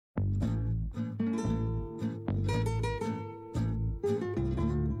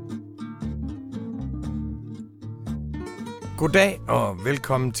Goddag og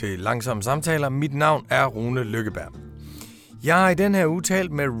velkommen til Langsomme Samtaler. Mit navn er Rune Lykkeberg. Jeg har i den her uge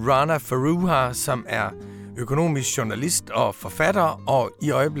talt med Rana Foroohar, som er økonomisk journalist og forfatter, og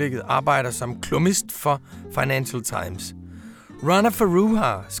i øjeblikket arbejder som kolumnist for Financial Times. Rana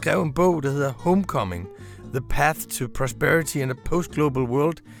Foroohar skrev en bog, der hedder Homecoming: The Path to Prosperity in a Post-Global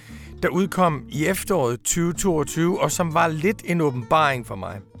World, der udkom i efteråret 2022, og som var lidt en åbenbaring for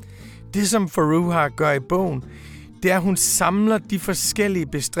mig. Det, som Foroohar gør i bogen, det er, at hun samler de forskellige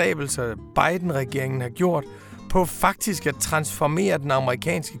bestræbelser, Biden-regeringen har gjort på faktisk at transformere den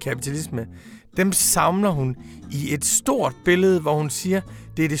amerikanske kapitalisme. Dem samler hun i et stort billede, hvor hun siger,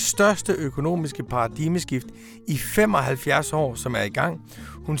 det er det største økonomiske paradigmeskift i 75 år, som er i gang.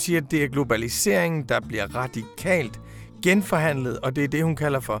 Hun siger, at det er globaliseringen, der bliver radikalt genforhandlet, og det er det, hun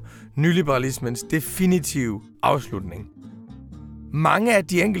kalder for nyliberalismens definitive afslutning. Mange af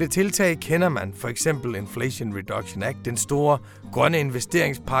de enkelte tiltag kender man, for eksempel Inflation Reduction Act, den store grønne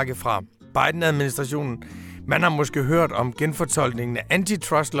investeringspakke fra Biden-administrationen. Man har måske hørt om genfortolkningen af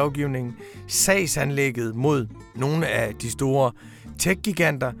antitrust-lovgivningen, sagsanlægget mod nogle af de store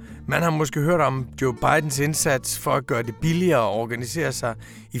tech-giganter. Man har måske hørt om Joe Bidens indsats for at gøre det billigere at organisere sig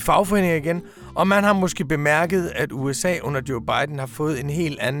i fagforeninger igen, og man har måske bemærket, at USA under Joe Biden har fået en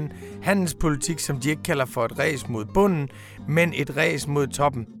helt anden handelspolitik, som de ikke kalder for et ræs mod bunden, men et ræs mod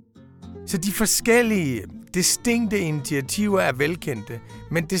toppen. Så de forskellige distinkte initiativer er velkendte,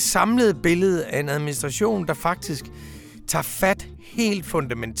 men det samlede billede af en administration, der faktisk tager fat helt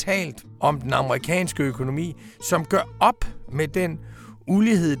fundamentalt om den amerikanske økonomi, som gør op med den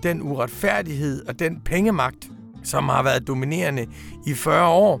ulighed, den uretfærdighed og den pengemagt, som har været dominerende i 40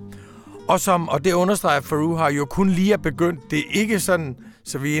 år, og det understreger Foroohar jo kun lige er begyndt. Det er ikke sådan,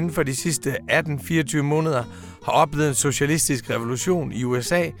 så vi inden for de sidste 18-24 måneder har oplevet en socialistisk revolution i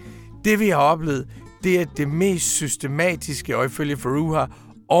USA. Det vi har oplevet, det er det mest systematiske og ifølge Foroohar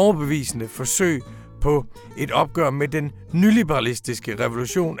overbevisende forsøg på et opgør med den nyliberalistiske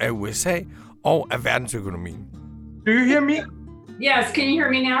revolution af USA og af verdensøkonomien. Do you hear me? Yes, can you hear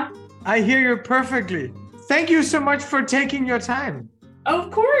me now? I hear you perfectly. Thank you so much for taking your time.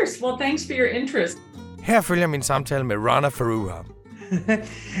 Of course. Well, thanks for your interest. Her følger min samtale med Rana Foroohar.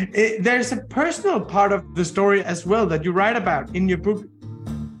 There's a personal part of the story as well that you write about in your book,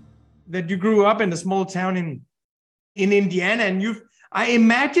 that you grew up in a small town in Indiana, and I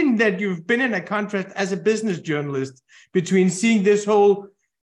imagine that you've been in a contrast as a business journalist between seeing this whole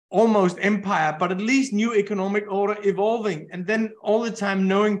almost empire, but at least new economic order evolving, and then all the time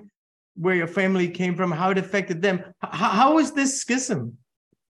knowing where your family came from, how it affected them. How was this schism?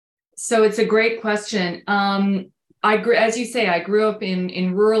 So it's a great question. As you say, I grew up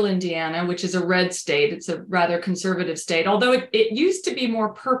in rural Indiana, which is a red state. It's a rather conservative state, although it used to be more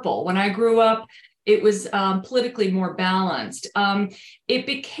purple. When I grew up, it was politically more balanced. It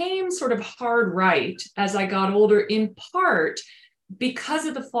became sort of hard right as I got older, in part because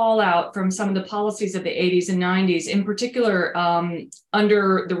of the fallout from some of the policies of the 80s and 90s, in particular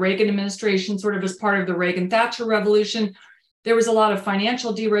under the Reagan administration, sort of as part of the Reagan-Thatcher revolution. There was a lot of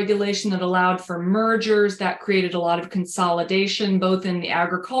financial deregulation that allowed for mergers that created a lot of consolidation, both in the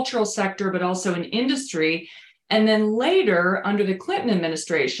agricultural sector, but also in industry. And then later, under the Clinton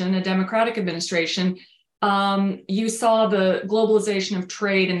administration, a Democratic administration, you saw the globalization of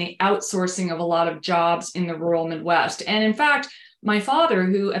trade and the outsourcing of a lot of jobs in the rural Midwest. And in fact, my father,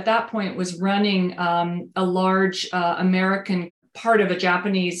 who at that point was running a large American part of a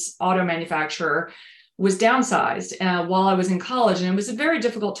Japanese auto manufacturer, was downsized while I was in college. And it was a very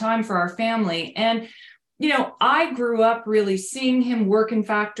difficult time for our family. And, I grew up really seeing him work in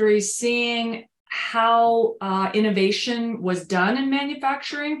factories, seeing how innovation was done in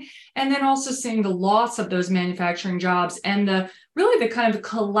manufacturing, and then also seeing the loss of those manufacturing jobs and the kind of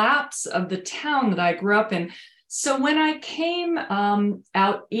collapse of the town that I grew up in. So when I came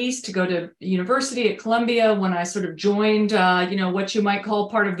out east to go to university at Columbia, when I sort of joined, what you might call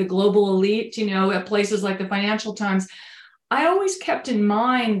part of the global elite, at places like the Financial Times, I always kept in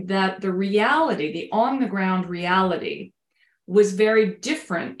mind that the reality, the on-the-ground reality, was very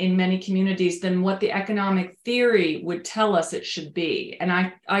different in many communities than what the economic theory would tell us it should be. And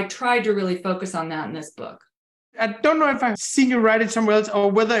I tried to really focus on that in this book. I don't know if I've seen you write it somewhere else or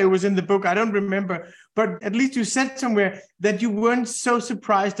whether it was in the book. I don't remember. But at least you said somewhere that you weren't so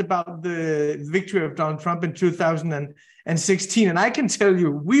surprised about the victory of Donald Trump in 2016. And I can tell you,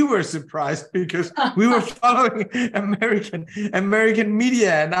 we were surprised because we were following American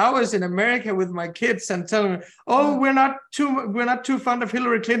media. And I was in America with my kids and telling them, we're not too fond of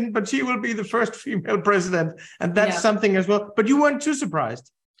Hillary Clinton, but she will be the first female president. And that's something as well. But you weren't too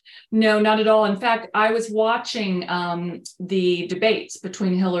surprised. No, not at all. In fact, I was watching the debates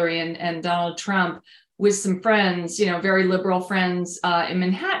between Hillary and Donald Trump with some friends, very liberal friends in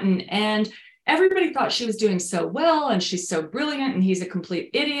Manhattan. And everybody thought she was doing so well and she's so brilliant and he's a complete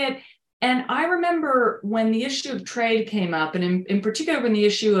idiot. And I remember when the issue of trade came up, and in particular when the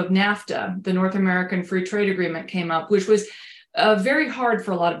issue of NAFTA, the North American Free Trade Agreement, came up, which was very hard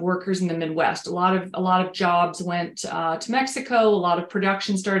for a lot of workers in the Midwest. A lot of jobs went to Mexico. A lot of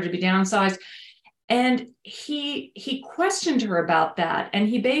production started to be downsized. And he questioned her about that. And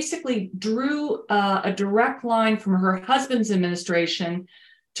he basically drew a direct line from her husband's administration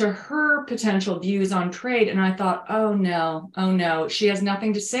to her potential views on trade. And I thought, oh no, she has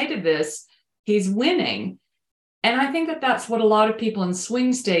nothing to say to this. He's winning. And I think that that's what a lot of people in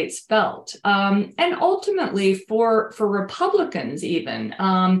swing states felt. And ultimately for Republicans even,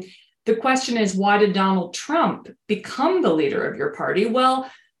 the question is, why did Donald Trump become the leader of your party? Well,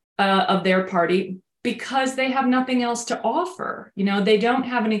 of their party, because they have nothing else to offer. They don't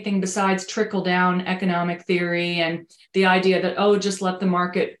have anything besides trickle down economic theory and the idea that, just let the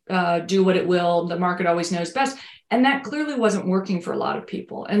market do what it will. The market always knows best. And that clearly wasn't working for a lot of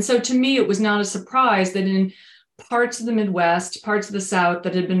people. And so to me, it was not a surprise that in parts of the Midwest, parts of the South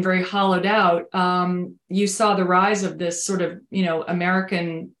that had been very hollowed out, you saw the rise of this sort of,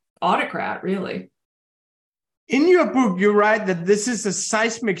 American autocrat, really. In your book, you write that this is a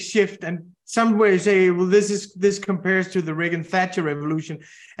seismic shift, and some ways say, well, this compares to the Reagan-Thatcher revolution,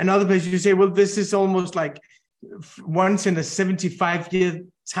 and other places you say, well, this is almost like once in a 75-year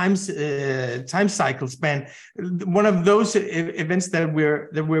time cycle span. One of those events that we're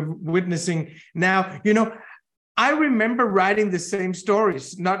witnessing now. I remember writing the same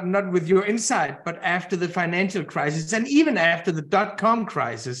stories, not with your insight, but after the financial crisis and even after the dot-com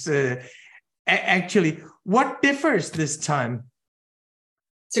crisis. Actually, what differs this time?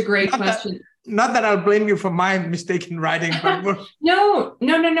 It's a great question. Not that I'll blame you for my mistake in writing, but No.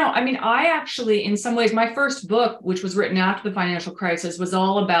 I mean, I actually, in some ways, my first book, which was written after the financial crisis, was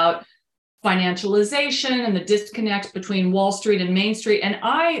all about financialization and the disconnect between Wall Street and Main Street. And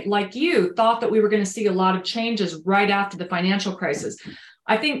I, like you, thought that we were going to see a lot of changes right after the financial crisis.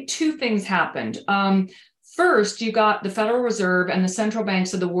 I think two things happened. First, you got the Federal Reserve and the central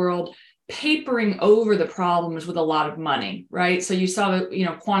banks of the world papering over the problems with a lot of money, right? So you saw,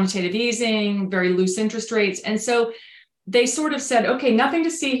 quantitative easing, very loose interest rates. And so they sort of said, okay, nothing to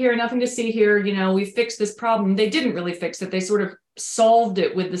see here. We fixed this problem. They didn't really fix it. They sort of solved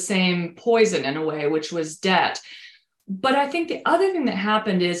it with the same poison in a way, which was debt. But I think the other thing that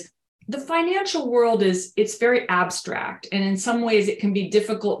happened is the financial world it's very abstract. And in some ways it can be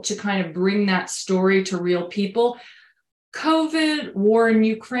difficult to kind of bring that story to real people. COVID, war in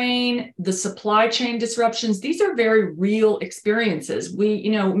Ukraine, the supply chain disruptions, these are very real experiences.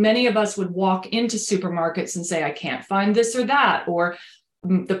 Many of us would walk into supermarkets and say, I can't find this or that, or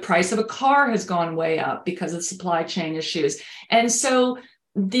the price of a car has gone way up because of supply chain issues. And so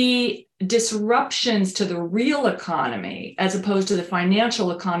the disruptions to the real economy, as opposed to the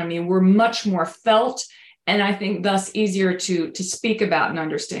financial economy, were much more felt, and I think thus easier to speak about and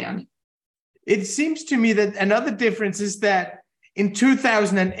understand. It seems to me that another difference is that in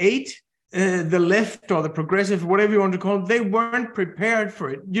 2008, the left or the progressive, whatever you want to call it, they weren't prepared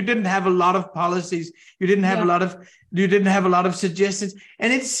for it. You didn't have a lot of policies. You didn't have a lot of suggestions.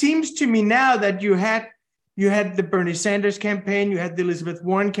 And it seems to me now that you had the Bernie Sanders campaign, you had the Elizabeth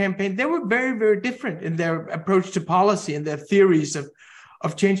Warren campaign. They were very, very different in their approach to policy and their theories of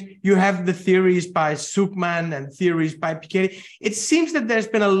change. You have the theories by Zuckman and theories by Piketty. It seems that there's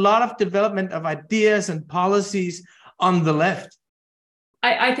been a lot of development of ideas and policies on the left.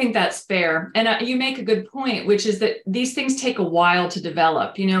 I think that's fair. And you make a good point, which is that these things take a while to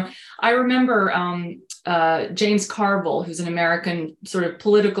develop. I remember James Carville, who's an American sort of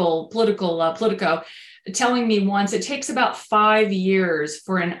politico, telling me once it takes about 5 years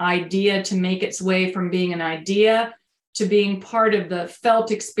for an idea to make its way from being an idea to being part of the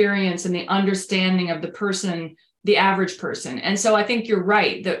felt experience and the understanding of the person, the average person. And so I think you're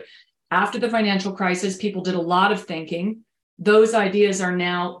right that after the financial crisis, people did a lot of thinking. Those ideas are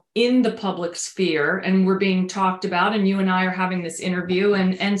now in the public sphere and we're being talked about, and you and I are having this interview.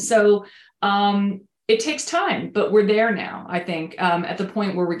 And so it takes time, but we're there now, I think, at the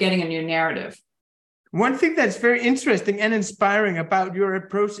point where we're getting a new narrative. One thing that's very interesting and inspiring about your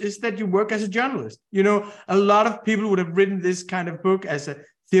approach is that you work as a journalist. A lot of people would have written this kind of book as a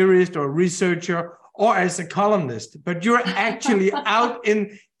theorist or a researcher or as a columnist, but you're actually out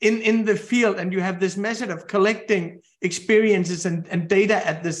in the field, and you have this method of collecting experiences and data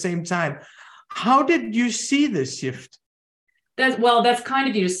at the same time. How did you see this shift? That's kind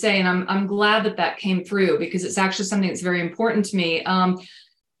of you to say, and I'm glad that came through, because it's actually something that's very important to me.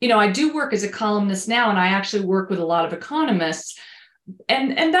 I do work as a columnist now, and I actually work with a lot of economists,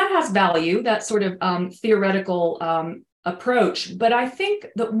 and that has value, that sort of theoretical approach. But I think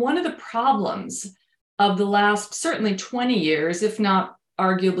that one of the problems of the last certainly 20 years, if not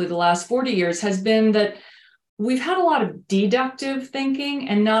arguably the last 40 years, has been that we've had a lot of deductive thinking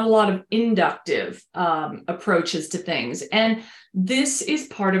and not a lot of inductive approaches to things. And this is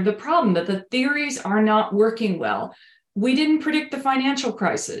part of the problem, that the theories are not working well. We didn't predict the financial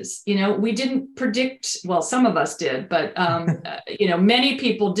crisis. We didn't predict, well, some of us did, but, many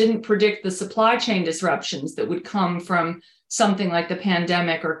people didn't predict the supply chain disruptions that would come from something like the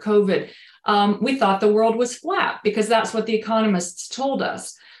pandemic or COVID. We thought the world was flat because that's what the economists told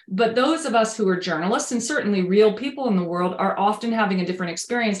us. But those of us who are journalists, and certainly real people in the world, are often having a different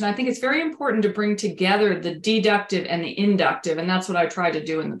experience. And I think it's very important to bring together the deductive and the inductive. And that's what I try to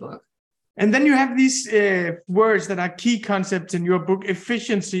do in the book. And then you have these words that are key concepts in your book: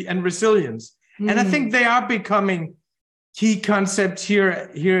 efficiency and resilience. And I think they are becoming key concepts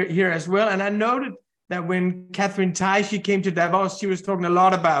here as well. And I noted that when Catherine Tai, she came to Davos, she was talking a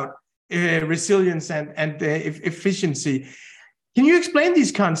lot about resilience and efficiency. Can you explain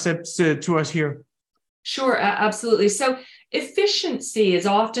these concepts to us here? Sure, absolutely. So efficiency is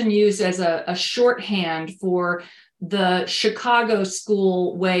often used as a shorthand for the Chicago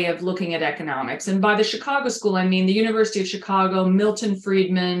school way of looking at economics. And by the Chicago school, I mean the University of Chicago, Milton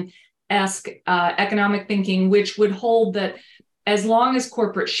Friedman-esque economic thinking, which would hold that as long as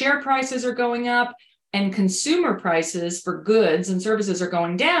corporate share prices are going up and consumer prices for goods and services are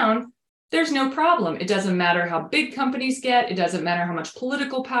going down, there's no problem. It doesn't matter how big companies get. It doesn't matter how much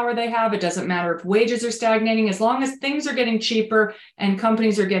political power they have. It doesn't matter if wages are stagnating. As long as things are getting cheaper and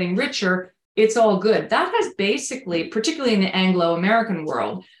companies are getting richer, it's all good. That has basically, particularly in the Anglo-American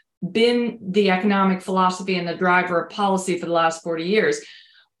world, been the economic philosophy and the driver of policy for the last 40 years.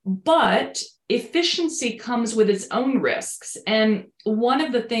 But efficiency comes with its own risks. And one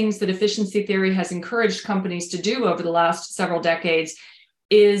of the things that efficiency theory has encouraged companies to do over the last several decades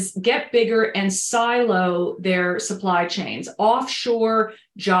is get bigger and silo their supply chains, offshore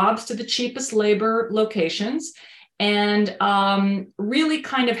jobs to the cheapest labor locations, and really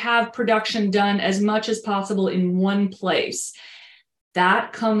kind of have production done as much as possible in one place.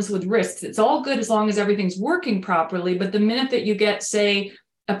 That comes with risks. It's all good as long as everything's working properly, but the minute that you get, say,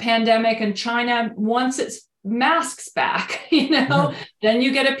 a pandemic in China wants its masks back, then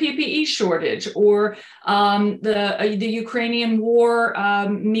you get a PPE shortage, or the Ukrainian war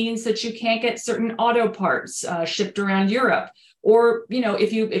means that you can't get certain auto parts shipped around Europe. Or,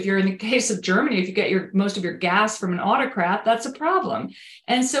 if you're in the case of Germany, if you get most of your gas from an autocrat, that's a problem.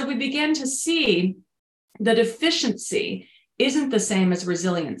 And so we begin to see that efficiency isn't the same as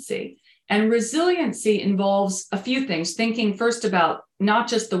resiliency. And resiliency involves a few things, thinking first about not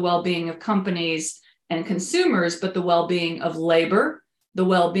just the well-being of companies and consumers, but the well-being of labor, the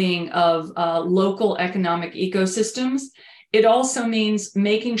well-being of local economic ecosystems. It also means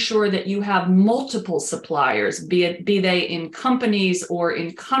making sure that you have multiple suppliers, be they in companies or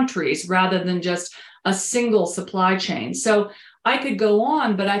in countries, rather than just a single supply chain. So I could go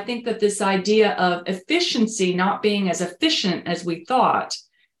on, but I think that this idea of efficiency not being as efficient as we thought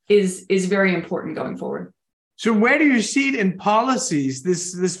is very important going forward. So where do you see it in policies,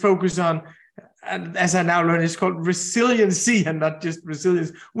 this focus on, as I now learned, it's called resiliency and not just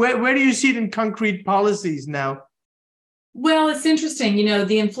resilience. Where do you see it in concrete policies now? Well, it's interesting,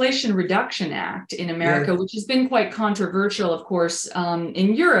 the Inflation Reduction Act in America, which has been quite controversial, of course,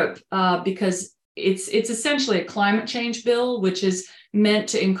 in Europe, because it's essentially a climate change bill, which is meant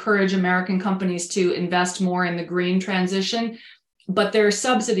to encourage American companies to invest more in the green transition. But there are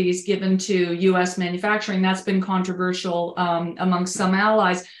subsidies given to U.S. manufacturing. That's been controversial amongst some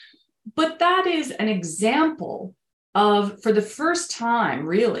allies. But that is an example of, for the first time,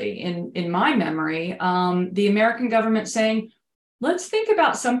 really, in my memory, the American government saying, let's think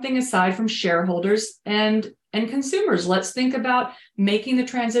about something aside from shareholders and consumers. Let's think about making the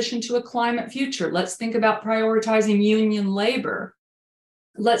transition to a climate future. Let's think about prioritizing union labor.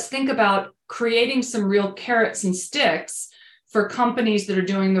 Let's think about creating some real carrots and sticks for companies that are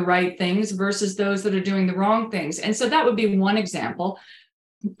doing the right things versus those that are doing the wrong things. And so that would be one example.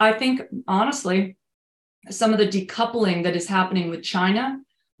 I think, honestly, some of the decoupling that is happening with China,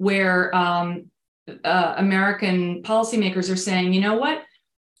 where American policymakers are saying, you know what,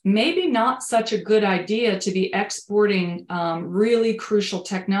 maybe not such a good idea to be exporting really crucial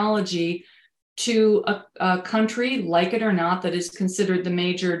technology to a country, like it or not, that is considered the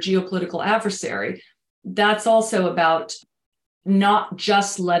major geopolitical adversary. That's also about not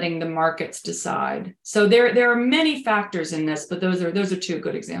just letting the markets decide. So there are many factors in this, but those are two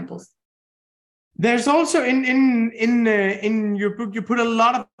good examples. There's also in your book, you put a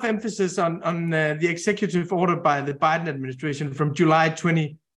lot of emphasis on the executive order by the Biden administration from July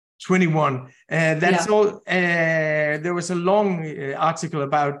 2021. There was a long article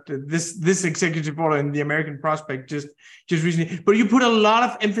about this executive order in the American Prospect just recently. But you put a lot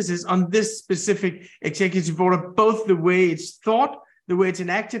of emphasis on this specific executive order, both the way it's thought, the way it's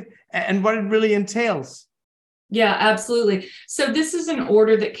enacted, and what it really entails. Yeah, absolutely. So this is an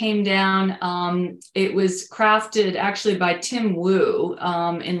order that came down. It was crafted actually by Tim Wu,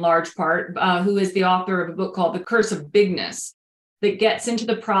 in large part, who is the author of a book called The Curse of Bigness, that gets into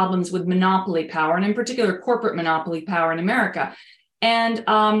the problems with monopoly power, and in particular, corporate monopoly power in America. And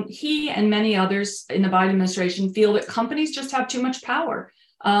he and many others in the Biden administration feel that companies just have too much power.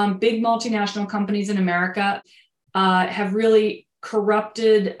 Big multinational companies in America have really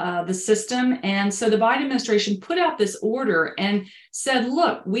corrupted the system. And so the Biden administration put out this order and said,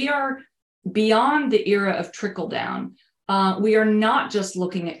 look, we are beyond the era of trickle down. We are not just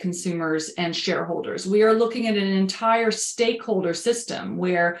looking at consumers and shareholders. We are looking at an entire stakeholder system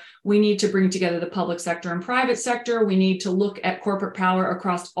where we need to bring together the public sector and private sector. We need to look at corporate power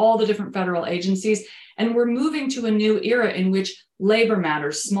across all the different federal agencies. And we're moving to a new era in which labor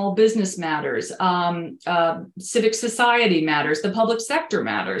matters, small business matters, civic society matters, the public sector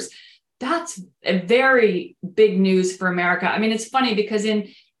matters. That's a very big news for America. I mean, it's funny because in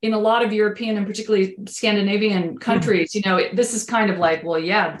a lot of European and particularly Scandinavian countries, this is kind of like, well,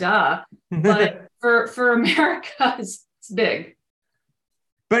 yeah, duh. But for America, it's big.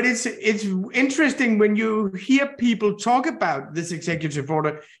 But it's interesting when you hear people talk about this executive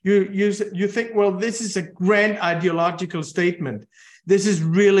order, you think, well, this is a grand ideological statement. This is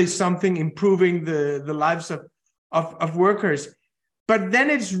really something improving the lives of workers. But then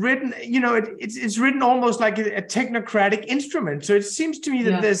it's written, it's written almost like a technocratic instrument. So it seems to me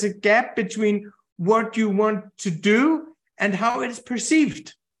that there's a gap between what you want to do and how it's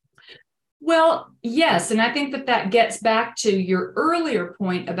perceived. Well, yes. And I think that gets back to your earlier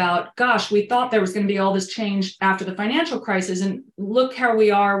point about, gosh, we thought there was going to be all this change after the financial crisis. And look how we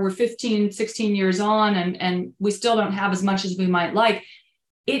are. We're 15, 16 years on, and we still don't have as much as we might like.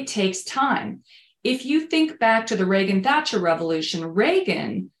 It takes time. If you think back to the Reagan-Thatcher revolution,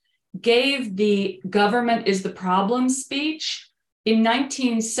 Reagan gave the government is the problem speech in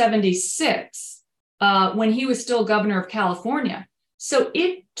 1976 when he was still governor of California. So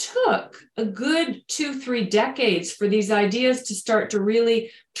it took a good 2-3 decades for these ideas to start to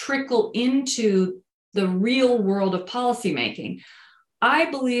really trickle into the real world of policymaking. I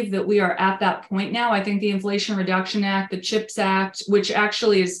believe that we are at that point now. I think the Inflation Reduction Act, the CHIPS Act, which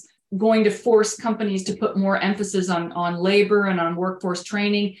actually is going to force companies to put more emphasis on labor and on workforce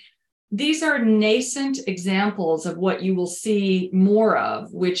training. These are nascent examples of what you will see more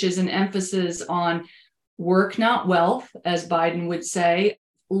of, which is an emphasis on work, not wealth, as Biden would say,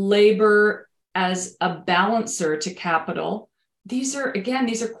 labor as a balancer to capital. These are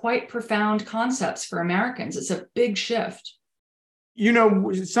quite profound concepts for Americans. It's a big shift.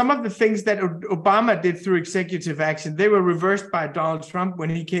 Some of the things that Obama did through executive action, they were reversed by Donald Trump when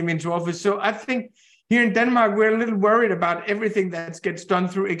he came into office. So I think here in Denmark, we're a little worried about everything that gets done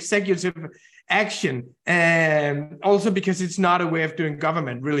through executive action. And also because it's not a way of doing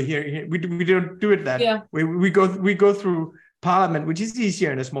government, really. Here we don't do it that way. We go through parliament, which is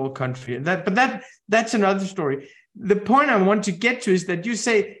easier in a small country. And that's another story. The point I want to get to is that you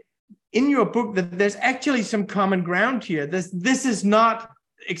say in your book that there's actually some common ground here. This is not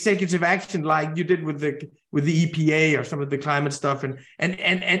executive action like you did with the EPA or some of the climate stuff and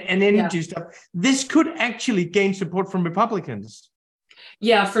energy stuff. This could actually gain support from Republicans.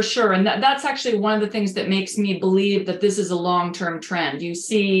 Yeah, for sure. And that's actually one of the things that makes me believe that this is a long-term trend. You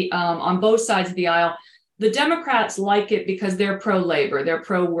see on both sides of the aisle, the Democrats like it because they're pro-labor, they're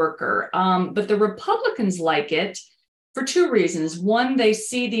pro-worker. But the Republicans like it for two reasons. One, they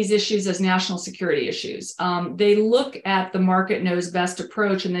see these issues as national security issues. They look at the market knows best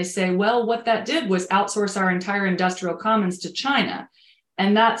approach and they say, well, what that did was outsource our entire industrial commons to China.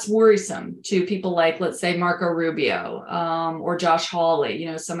 And that's worrisome to people like, let's say, Marco Rubio or Josh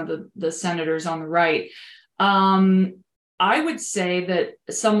Hawley, some of the senators on the right. I would say that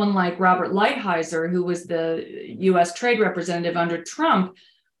someone like Robert Lighthizer, who was the U.S. trade representative under Trump,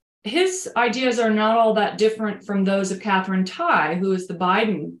 his ideas are not all that different from those of Catherine Tai, who is the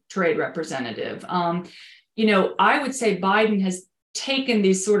Biden trade representative. I would say Biden has taken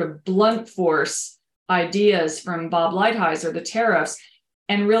these sort of blunt force ideas from Bob Lighthizer, the tariffs,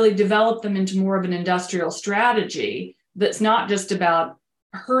 and really developed them into more of an industrial strategy that's not just about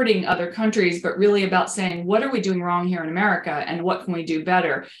hurting other countries, but really about saying, what are we doing wrong here in America and what can we do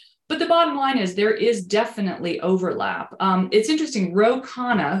better? But the bottom line is there is definitely overlap. It's interesting, Ro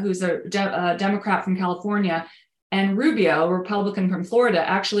Khanna, who's a Democrat from California, and Rubio, a Republican from Florida,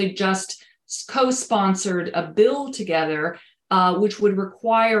 actually just co-sponsored a bill together which would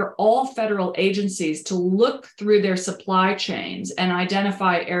require all federal agencies to look through their supply chains and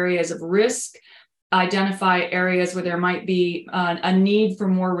identify areas of risk, identify areas where there might be a need for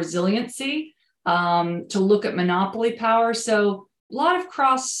more resiliency, to look at monopoly power. So a lot of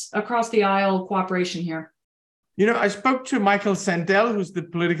across the aisle cooperation here. You know, I spoke to Michael Sandel, who's the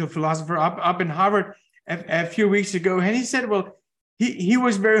political philosopher up in Harvard a few weeks ago, and he said, well, he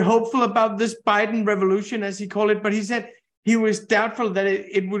was very hopeful about this Biden revolution, as he called it, but he said he was doubtful that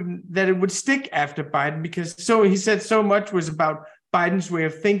it would stick after Biden, because he said so much was about Biden's way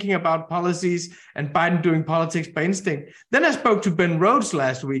of thinking about policies and Biden doing politics by instinct. Then I spoke to Ben Rhodes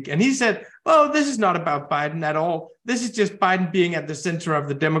last week, and he said, oh, this is not about Biden at all. This is just Biden being at the center of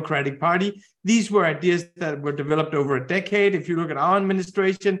the Democratic Party. These were ideas that were developed over a decade. If you look at our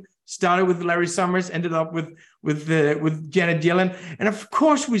administration, started with Larry Summers, ended up with Janet Yellen. And of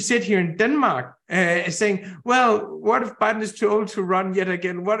course, we sit here in Denmark saying, well, what if Biden is too old to run yet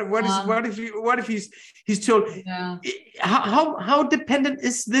again? What if he's too old? Yeah. How dependent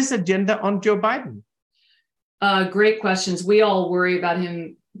is this agenda on Joe Biden? Great questions. We all worry about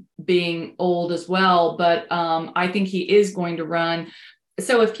him being old as well, but I think he is going to run.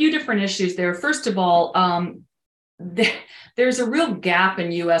 So a few different issues there. First of all, there's a real gap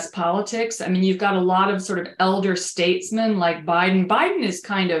in U.S. politics. I mean, you've got a lot of sort of elder statesmen like Biden. Biden is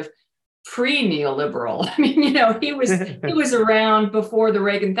kind of pre-neoliberal. I mean, you know, he was around before the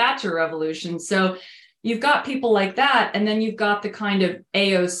Reagan-Thatcher revolution. So you've got people like that, and then you've got the kind of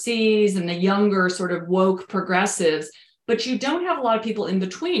AOCs and the younger sort of woke progressives, but you don't have a lot of people in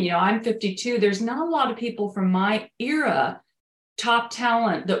between. You know, I'm 52. There's not a lot of people from my era, top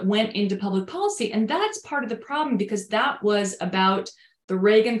talent, that went into public policy. And that's part of the problem, because that was about the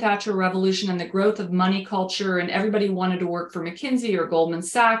Reagan-Thatcher revolution and the growth of money culture, and everybody wanted to work for McKinsey or Goldman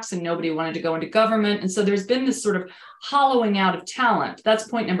Sachs, and nobody wanted to go into government. And so there's been this sort of hollowing out of talent. That's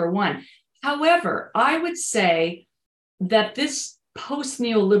point number one. However, I would say that this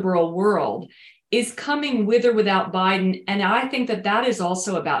post-neoliberal world is coming with or without Biden. And I think that that is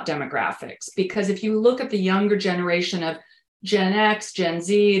also about demographics, because if you look at the younger generation of Gen X, Gen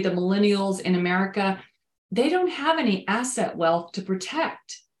Z, the millennials in America, they don't have any asset wealth to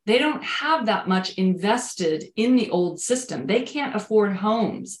protect. They don't have that much invested in the old system. They can't afford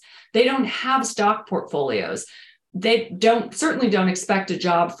homes. They don't have stock portfolios. They certainly don't expect a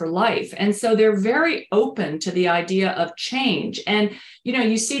job for life. And so they're very open to the idea of change. And, you know,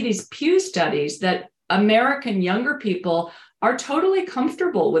 you see these Pew studies that American younger people are totally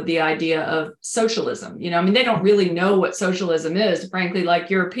comfortable with the idea of socialism. You know, I mean, they don't really know what socialism is, frankly, like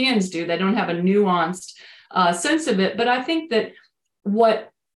Europeans do. They don't have a nuanced sense of it. But I think that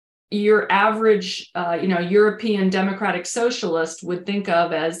what your average, European democratic socialist would think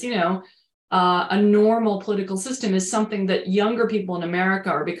of as, a normal political system is something that younger people in America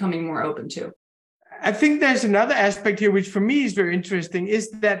are becoming more open to. I think there's another aspect here, which for me is very interesting, is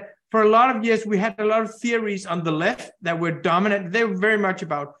that for a lot of years, we had a lot of theories on the left that were dominant. They were very much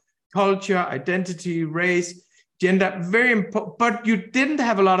about culture, identity, race, gender, very important. But you didn't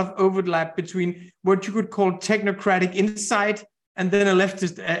have a lot of overlap between what you could call technocratic insight and then a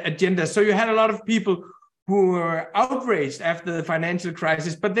leftist agenda. So you had a lot of people who were outraged after the financial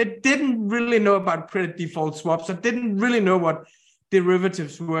crisis, but they didn't really know about credit default swaps or didn't really know what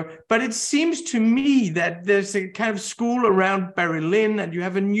derivatives were. But it seems to me that there's a kind of school around Barry Lynn, and you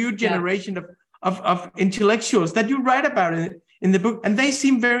have a new generation of intellectuals that you write about in the book, and they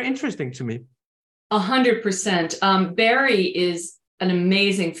seem very interesting to me. 100%. Barry is an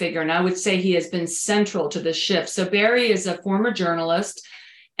amazing figure, and I would say he has been central to this shift. So Barry is a former journalist,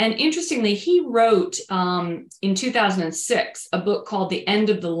 and interestingly, he wrote in 2006 a book called The End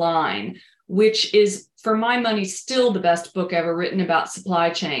of the Line, which is, for my money, still the best book ever written about supply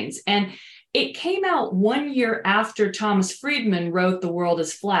chains. And it came out 1 year after Thomas Friedman wrote The World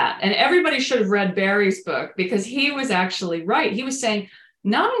is Flat. And everybody should have read Barry's book, because he was actually right. He was saying,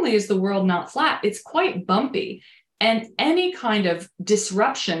 not only is the world not flat, it's quite bumpy. And any kind of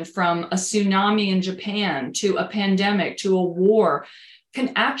disruption, from a tsunami in Japan to a pandemic to a war,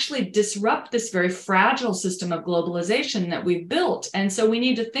 can actually disrupt this very fragile system of globalization that we've built. And so we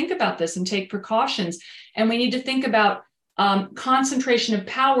need to think about this and take precautions. And we need to think about concentration of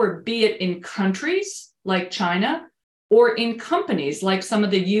power, be it in countries like China, or in companies like some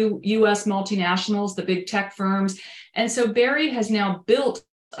of the US multinationals, the big tech firms. And so Barry has now built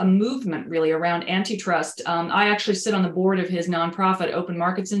a movement really around antitrust. I actually sit on the board of his nonprofit Open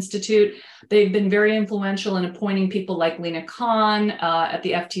Markets Institute. They've been very influential in appointing people like Lena Khan at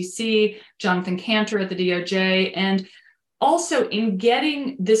the FTC, Jonathan Cantor at the DOJ, and also in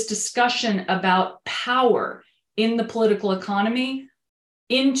getting this discussion about power in the political economy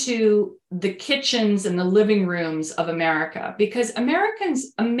into the kitchens and the living rooms of America. Because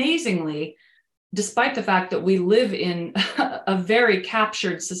Americans, amazingly, despite the fact that we live in a very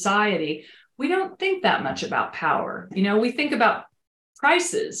captured society, we don't think that much about power. You know, we think about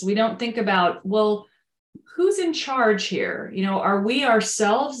prices. We don't think about, well, who's in charge here? You know, are we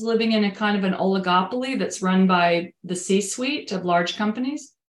ourselves living in a kind of an oligopoly that's run by the C-suite of large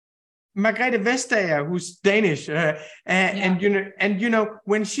companies? Margrethe Vestager, who's Danish, and you know,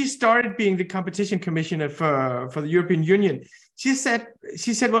 when she started being the competition commissioner for the European Union, she said,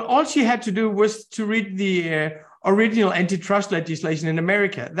 well, all she had to do was to read the original antitrust legislation in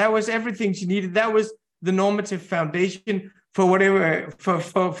America. That was everything she needed. That was the normative foundation for whatever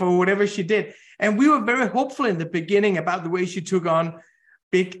for whatever she did. And we were very hopeful in the beginning about the way she took on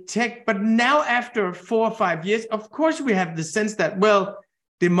big tech. But now, after 4 or 5 years, of course, we have the sense that, well,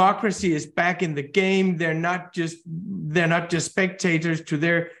 democracy is back in the game. They're not just spectators to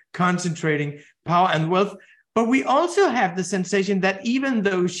their concentrating power and wealth. But we also have the sensation that even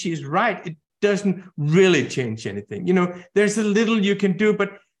though she's right, it doesn't really change anything. You know, there's a little you can do,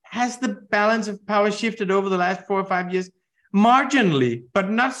 but has the balance of power shifted over the last 4 or 5 years? Marginally,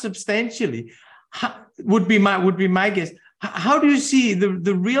 but not substantially, would be my guess. How do you see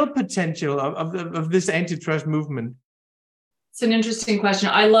the real potential of this antitrust movement? It's an interesting question.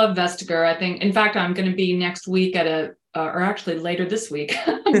 I love Vestager. I think, in fact, I'm going to be next week at or actually later this week,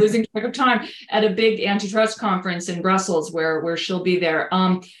 I'm losing track of time, at a big antitrust conference in Brussels where she'll be there.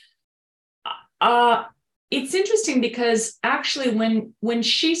 It's interesting because actually when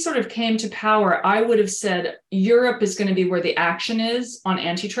she sort of came to power, I would have said Europe is going to be where the action is on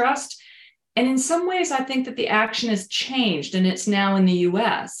antitrust. And in some ways, I think that the action has changed and it's now in the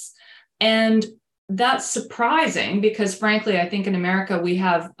US. And that's surprising because, frankly, I think in America we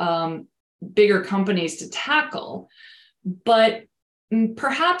have bigger companies to tackle, but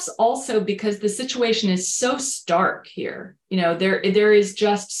perhaps also because the situation is so stark here. You know, there is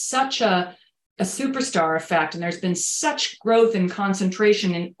just such a superstar effect, and there's been such growth and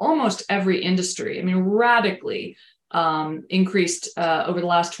concentration in almost every industry. I mean, radically increased over the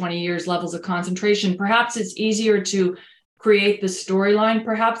last 20 years levels of concentration. Perhaps it's easier to create the storyline.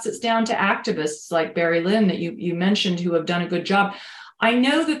 Perhaps it's down to activists like Barry Lynn that you mentioned who have done a good job. I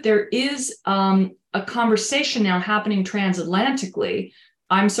know that there is a conversation now happening transatlantically.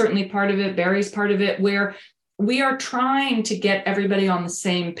 I'm certainly part of it. Barry's part of it, where we are trying to get everybody on the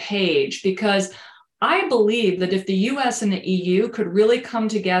same page, because I believe that if the US and the EU could really come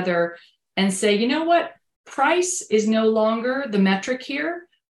together and say, you know what, price is no longer the metric here.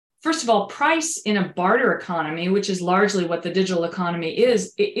 First of all, price in a barter economy, which is largely what the digital economy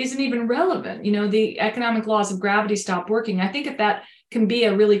is, it isn't even relevant. You know, the economic laws of gravity stop working. I think if that can be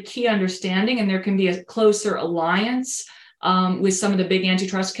a really key understanding and there can be a closer alliance with some of the big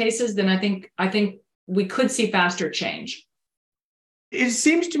antitrust cases, then I think we could see faster change. It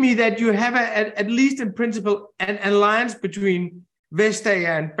seems to me that you have, at least in principle, an alliance between Vestager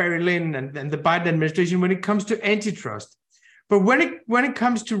and Barry Lynn and the Biden administration when it comes to antitrust. But when it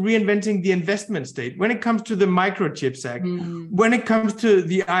comes to reinventing the investment state, when it comes to the Microchips Act, when it comes to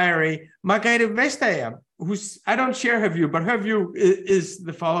the IRA, Margrethe Vestager, I don't share her view, but her view is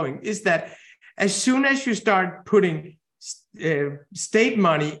the following, is that as soon as you start putting state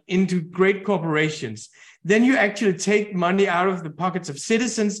money into great corporations, then you actually take money out of the pockets of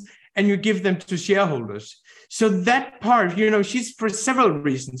citizens and you give them to shareholders. So that part, you know, she's, for several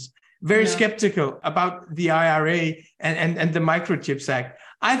reasons, very skeptical about the IRA and the Microchips Act.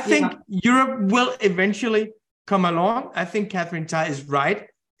 I think Europe will eventually come along. I think Catherine Tai is right.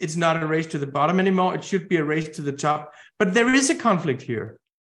 It's not a race to the bottom anymore. It should be a race to the top. But there is a conflict here.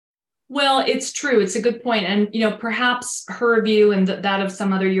 Well, it's true. It's a good point. And, you know, perhaps her view and that of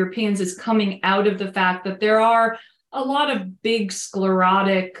some other Europeans is coming out of the fact that there are a lot of big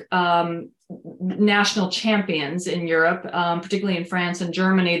sclerotic national champions in Europe, particularly in France and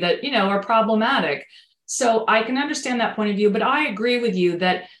Germany, that, you know, are problematic. So I can understand that point of view, but I agree with you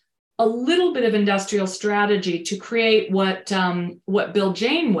that a little bit of industrial strategy to create what Bill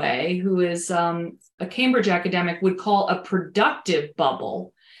Janeway, who is a Cambridge academic, would call a productive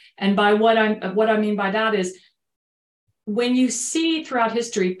bubble. And by what I mean by that is, when you see throughout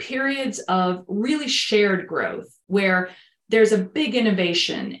history periods of really shared growth, where there's a big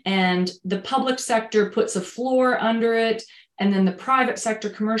innovation and the public sector puts a floor under it, and then the private sector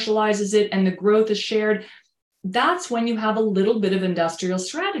commercializes it and the growth is shared. That's when you have a little bit of industrial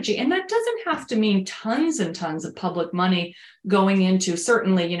strategy. And that doesn't have to mean tons and tons of public money going into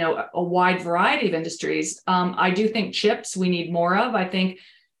certainly, a wide variety of industries. I do think chips we need more of. I think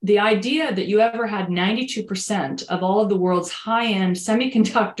the idea that you ever had 92% of all of the world's high-end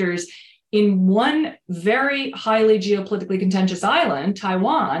semiconductors in one very highly geopolitically contentious island,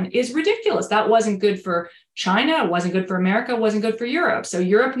 Taiwan, is ridiculous. That wasn't good for China. It wasn't good for America. It wasn't good for Europe. So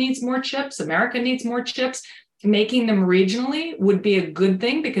Europe needs more chips. America needs more chips. Making them regionally would be a good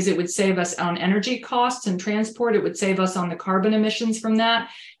thing because it would save us on energy costs and transport. It would save us on the carbon emissions from that,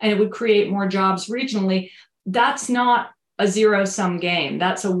 and it would create more jobs regionally. That's not a zero-sum game.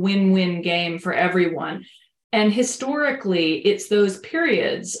 That's a win-win game for everyone. And historically, it's those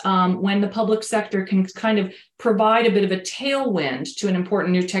periods when the public sector can kind of provide a bit of a tailwind to an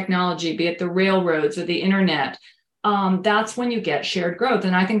important new technology, be it the railroads or the internet. That's when you get shared growth.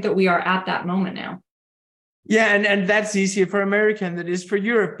 And I think that we are at that moment now. Yeah, and that's easier for America than it is for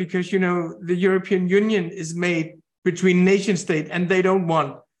Europe because, the European Union is made between nation state and they don't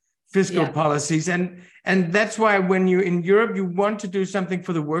want fiscal policies. And that's why when you in Europe, you want to do something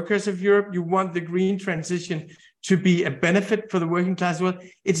for the workers of Europe, you want the green transition to be a benefit for the working class. Well,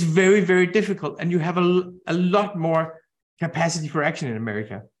 it's very, very difficult. And you have a lot more capacity for action in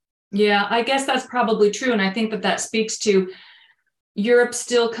America. Yeah, I guess that's probably true. And I think that speaks to Europe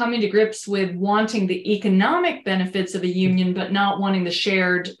still coming to grips with wanting the economic benefits of a union, but not wanting the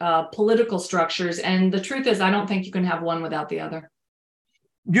shared political structures. And the truth is, I don't think you can have one without the other.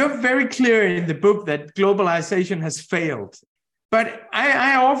 You're very clear in the book that globalization has failed. But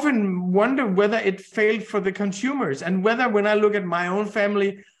I often wonder whether it failed for the consumers and whether when I look at my own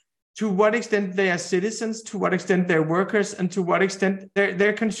family, to what extent they are citizens, to what extent they're workers, and to what extent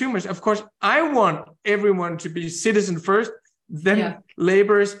they're consumers. Of course, I want everyone to be citizen first, then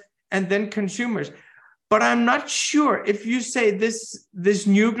laborers, and then consumers. But I'm not sure if you say this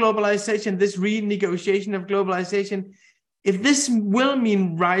new globalization, this renegotiation of globalization, if this will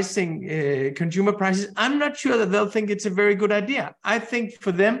mean rising consumer prices, I'm not sure that they'll think it's a very good idea. I think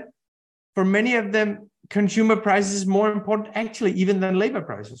for many of them, consumer prices is more important actually even than labor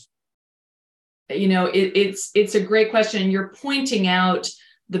prices. It's a great question. You're pointing out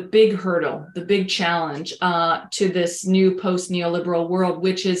the big hurdle, the big challenge to this new post-neoliberal world,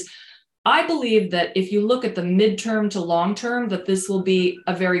 which is, I believe that if you look at the midterm to long term, that this will be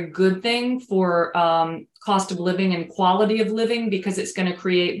a very good thing for cost of living and quality of living because it's going to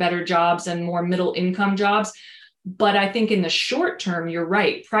create better jobs and more middle income jobs. But I think in the short term, you're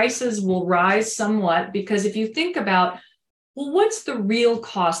right, prices will rise somewhat because if you think about, well, what's the real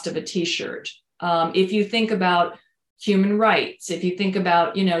cost of a t-shirt? If you think about human rights, if you think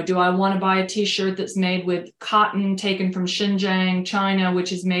about, do I want to buy a t-shirt that's made with cotton taken from Xinjiang, China,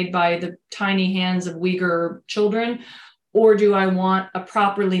 which is made by the tiny hands of Uyghur children? Or do I want a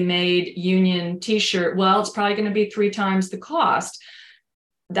properly made union t-shirt? Well, it's probably going to be 3 times the cost.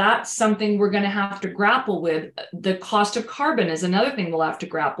 That's something we're going to have to grapple with. The cost of carbon is another thing we'll have to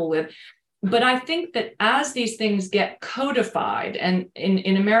grapple with. But I think that as these things get codified, and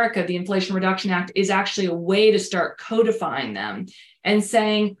in America, the Inflation Reduction Act is actually a way to start codifying them and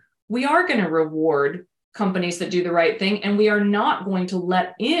saying, we are going to reward companies that do the right thing, and we are not going to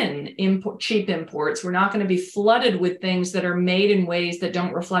let in cheap imports. We're not going to be flooded with things that are made in ways that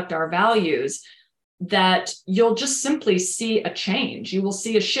don't reflect our values, that you'll just simply see a change. You will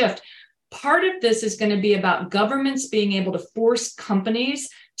see a shift. Part of this is going to be about governments being able to force companies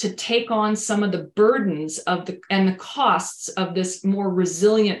to take on some of the burdens and the costs of this more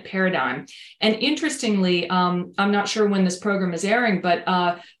resilient paradigm. And interestingly, I'm not sure when this program is airing, but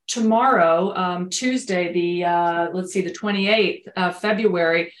tomorrow, Tuesday, the 28th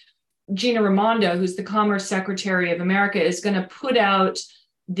February, Gina Raimondo, who's the Commerce Secretary of America, is going to put out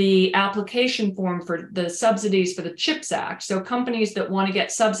the application form for the subsidies for the CHIPS Act. So companies that want to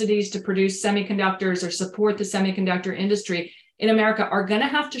get subsidies to produce semiconductors or support the semiconductor industry in America are going to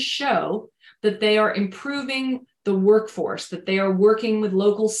have to show that they are improving the workforce, that they are working with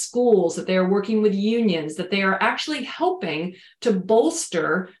local schools, that they are working with unions, that they are actually helping to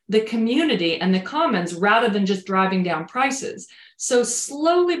bolster the community and the commons rather than just driving down prices. So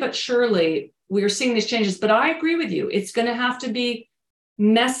slowly but surely, we are seeing these changes. But I agree with you. It's going to have to be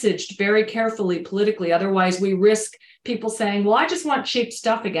messaged very carefully politically. Otherwise, we risk people saying, well, I just want cheap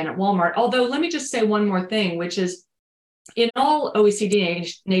stuff again at Walmart. Although, let me just say one more thing, which is in all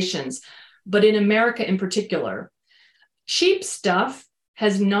OECD nations, but in America in particular, cheap stuff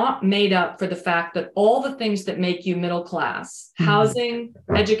has not made up for the fact that all the things that make you middle class, housing,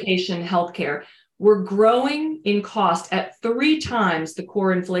 education, healthcare, were growing in cost at 3 times the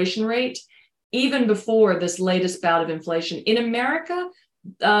core inflation rate, even before this latest bout of inflation. In America,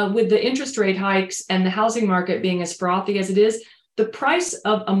 with the interest rate hikes and the housing market being as frothy as it is, the price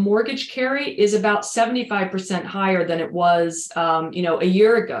of a mortgage carry is about 75% higher than it was, a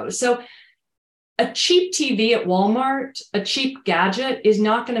year ago. So a cheap TV at Walmart, a cheap gadget is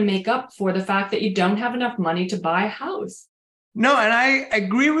not going to make up for the fact that you don't have enough money to buy a house. No, and I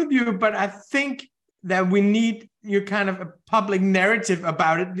agree with you, but I think that we need your kind of a public narrative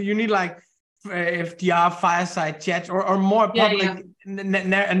about it. You need like FDR fireside chats or more public.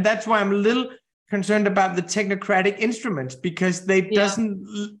 Yeah. And that's why I'm a little concerned about the technocratic instruments, because they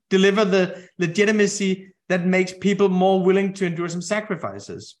doesn't deliver the legitimacy that makes people more willing to endure some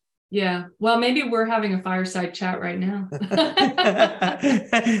sacrifices. Yeah, well, maybe we're having a fireside chat right now.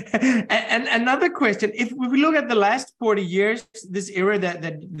 And another question, if we look at the last 40 years, this era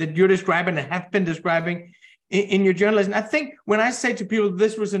that you're describing and have been describing in your journalism, I think when I say to people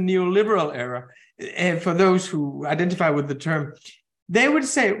this was a neoliberal era, for those who identify with the term, they would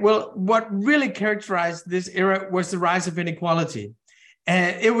say, well, what really characterized this era was the rise of inequality.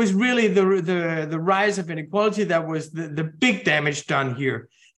 And it was really the rise of inequality that was the big damage done here.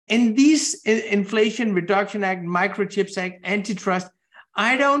 In these Inflation Reduction Act, Microchips Act, antitrust,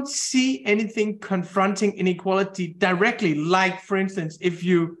 I don't see anything confronting inequality directly, like, for instance, if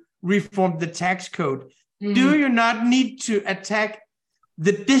you reform the tax code. Mm-hmm. Do you not need to attack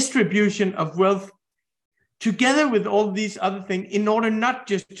the distribution of wealth together with all these other things in order not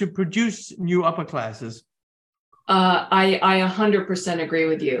just to produce new upper classes? I 100% agree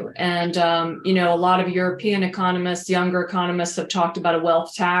with you. And, a lot of European economists, younger economists have talked about a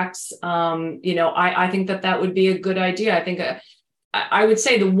wealth tax. I think that would be a good idea. I think I would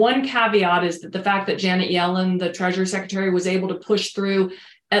say the one caveat is that the fact that Janet Yellen, the Treasury Secretary, was able to push through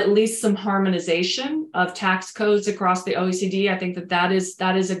at least some harmonization of tax codes across the OECD. I think that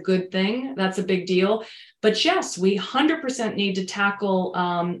is a good thing. That's a big deal. But yes, we 100% need to tackle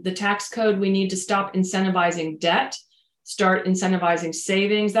the tax code. We need to stop incentivizing debt, start incentivizing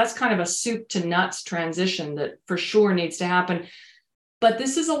savings. That's kind of a soup to nuts transition that for sure needs to happen. But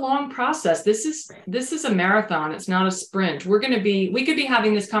this is a long process. This is a marathon. It's not a sprint. We could be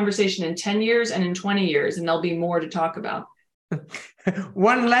having this conversation in 10 years and in 20 years, and there'll be more to talk about.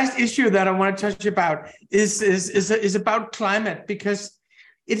 One last issue that I want to touch about is about climate, because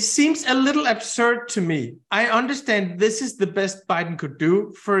it seems a little absurd to me. I understand this is the best Biden could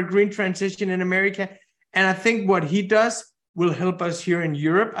do for a green transition in America. And I think what he does will help us here in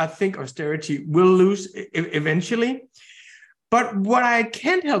Europe. I think austerity will lose eventually. But what I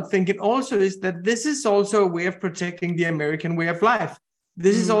can't help thinking also is that this is also a way of protecting the American way of life.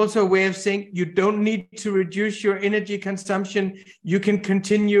 This is also a way of saying you don't need to reduce your energy consumption. You can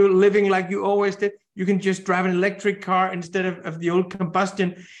continue living like you always did. You can just drive an electric car instead of the old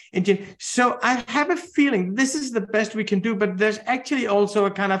combustion engine. So I have a feeling this is the best we can do, but there's actually also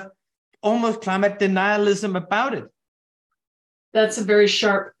a kind of almost climate denialism about it. That's a very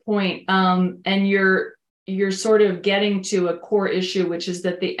sharp point. And you're sort of getting to a core issue, which is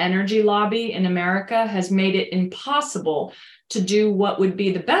that the energy lobby in America has made it impossible to do what would be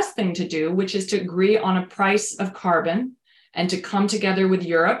the best thing to do, which is to agree on a price of carbon and to come together with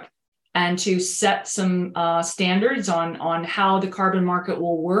Europe and to set some standards on how the carbon market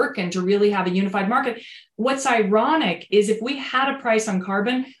will work and to really have a unified market. What's ironic is if we had a price on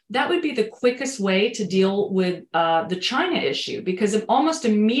carbon, that would be the quickest way to deal with the China issue, because almost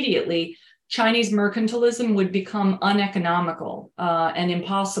immediately Chinese mercantilism would become uneconomical and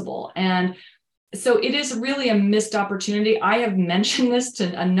impossible. And so it is really a missed opportunity. I have mentioned this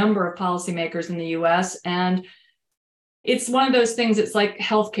to a number of policymakers in the US, and it's one of those things. It's like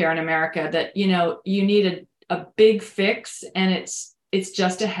healthcare in America that, you need a big fix, and it's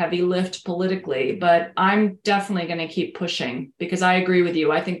just a heavy lift politically. But I'm definitely going to keep pushing, because I agree with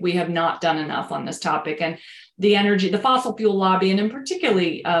you. I think we have not done enough on this topic. And the fossil fuel lobby, and in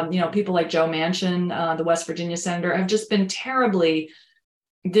particularly, people like Joe Manchin, the West Virginia senator, have just been terribly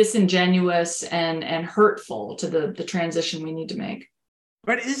disingenuous and hurtful to the transition we need to make.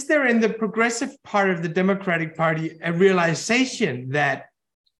 But is there in the progressive part of the Democratic Party a realization that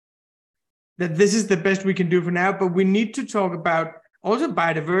this is the best we can do for now, but we need to talk about also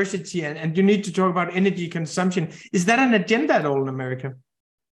biodiversity and you need to talk about energy consumption? Is that an agenda at all in America?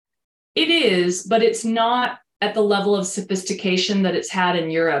 It is, but it's not at the level of sophistication that it's had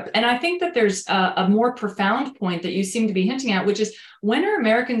in Europe. And I think that there's a more profound point that you seem to be hinting at, which is, when are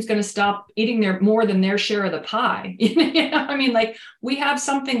Americans going to stop eating more than their share of the pie? I mean, like, we have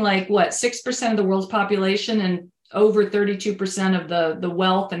something like, 6% of the world's population and over 32% of the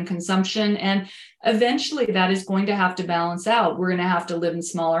wealth and consumption. And eventually that is going to have to balance out. We're going to have to live in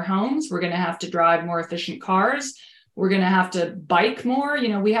smaller homes. We're going to have to drive more efficient cars. We're going to have to bike more.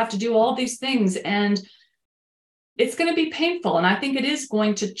 We have to do all these things. And it's going to be painful. And I think it is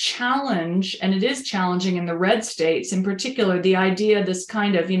going to challenge, and it is challenging in the red states in particular, the idea, this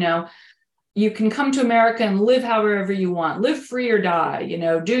kind of, you can come to America and live however you want, live free or die,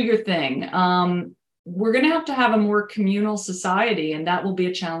 do your thing. We're going to have a more communal society, and that will be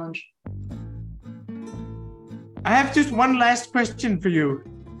a challenge. I have just one last question for you.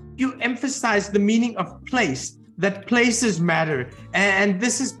 You emphasize the meaning of place, that places matter. And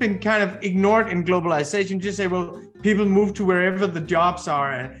this has been kind of ignored in globalization. Just say, well, people move to wherever the jobs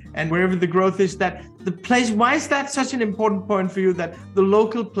are and wherever the growth is, that the place. Why is that such an important point for you, that the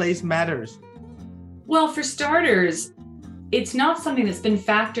local place matters? Well, for starters, it's not something that's been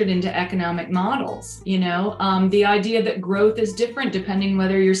factored into economic models. The idea that growth is different depending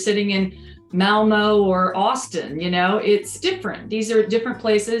whether you're sitting in Malmo or Austin, it's different. These are different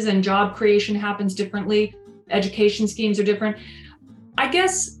places, and job creation happens differently. Education schemes are different. I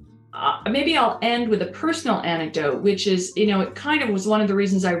guess maybe I'll end with a personal anecdote, which is, it kind of was one of the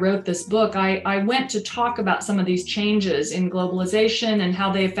reasons I wrote this book. I went to talk about some of these changes in globalization and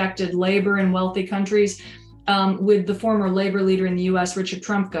how they affected labor in wealthy countries with the former labor leader in the US, Richard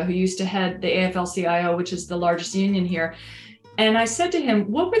Trumka, who used to head the AFL-CIO, which is the largest union here. And I said to him,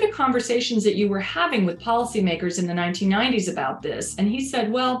 what were the conversations that you were having with policymakers in the 1990s about this? And he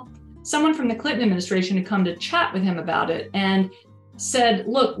said, well, someone from the Clinton administration had come to chat with him about it and said,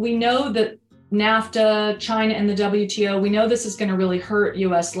 look, we know that NAFTA, China, and the WTO, we know this is going to really hurt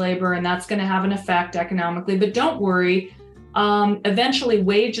US labor, and that's going to have an effect economically, but don't worry. Eventually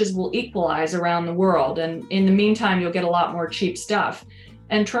wages will equalize around the world. And in the meantime, you'll get a lot more cheap stuff.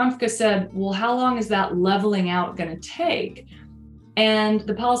 And Trumka said, well, how long is that leveling out going to take? And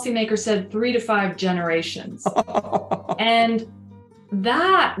the policymaker said 3 to 5 generations. And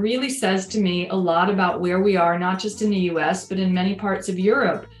that really says to me a lot about where we are, not just in the US, but in many parts of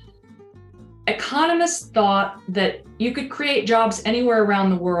Europe. Economists thought that you could create jobs anywhere around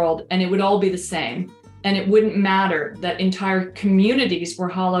the world and it would all be the same. And it wouldn't matter that entire communities were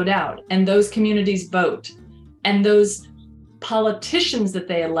hollowed out, and those communities vote. And those politicians that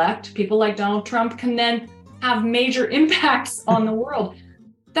they elect, people like Donald Trump, can then have major impacts on the world.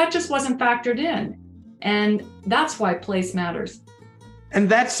 That just wasn't factored in. And that's why place matters. And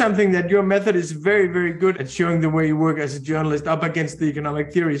that's something that your method is very, very good at, showing the way you work as a journalist up against the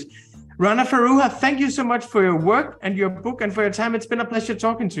economic theories. Rana Foroohar, thank you so much for your work and your book and for your time. It's been a pleasure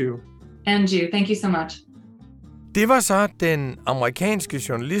talking to you. And you. Thank you so much. Det var så den amerikanske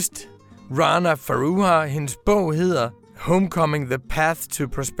journalist Rana Foroohar. Hendes bog hedder Homecoming: The Path to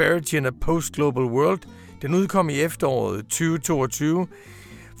Prosperity in a Post-Global World. Den udkom i efteråret 2022.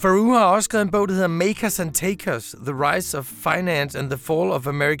 Foroohar har også skrevet en bog, der hedder Makers and Takers: The Rise of Finance and the Fall of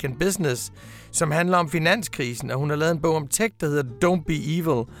American Business, som handler om finanskrisen, og hun har lavet en bog om tech, der hedder Don't Be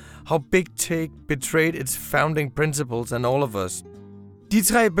Evil: How Big Tech Betrayed Its Founding Principles and All of Us. De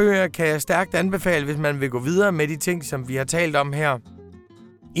 3 bøger kan jeg stærkt anbefale, hvis man vil gå videre med de ting, som vi har talt om her.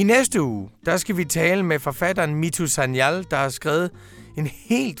 I næste uge, der skal vi tale med forfatteren Mitu Sanyal, der har skrevet en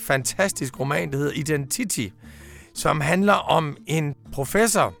helt fantastisk roman, der hedder Identity, som handler om en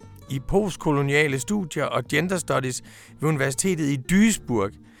professor i postkoloniale studier og gender studies ved Universitetet i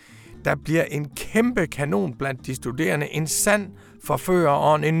Duisburg, der bliver en kæmpe kanon blandt de studerende, en sand forfører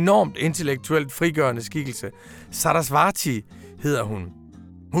og en enormt intellektuelt frigørende skikkelse. Saraswati hedder hun.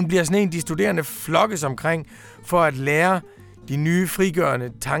 Hun bliver sådan en, de studerende flokkes omkring for at lære de nye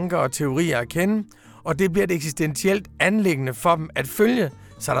frigørende tanker og teorier at kende, og det bliver et eksistentielt anliggende for dem at følge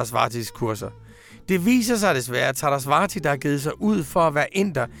Saraswatis kurser. Det viser sig desværre, at Saraswati, der har givet sig ud for at være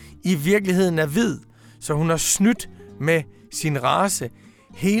inder, i virkeligheden er hvid, så hun har snydt med sin race.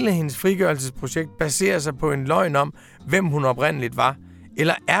 Hele hendes frigørelsesprojekt baserer sig på en løgn om, hvem hun oprindeligt var.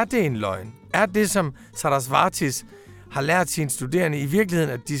 Eller er det en løgn? Er det, som Saraswatis har lært sine studerende i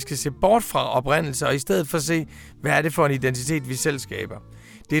virkeligheden, at de skal se bort fra oprindelse, og i stedet for se, hvad er det for en identitet, vi selv skaber?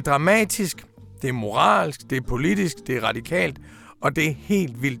 Det er dramatisk, det er moralsk, det er politisk, det er radikalt, og det er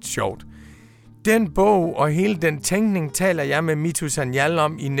helt vildt sjovt. Den bog og hele den tænkning taler jeg med Mitu Sanyal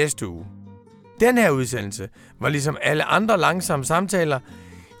om i næste uge. Den her udsendelse var ligesom alle andre langsomme samtaler,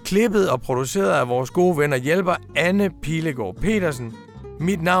 klippet og produceret af vores gode ven og hjælper Anne Pilegaard Petersen.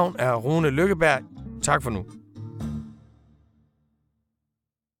 Mit navn er Rune Lykkeberg. Tak for nu.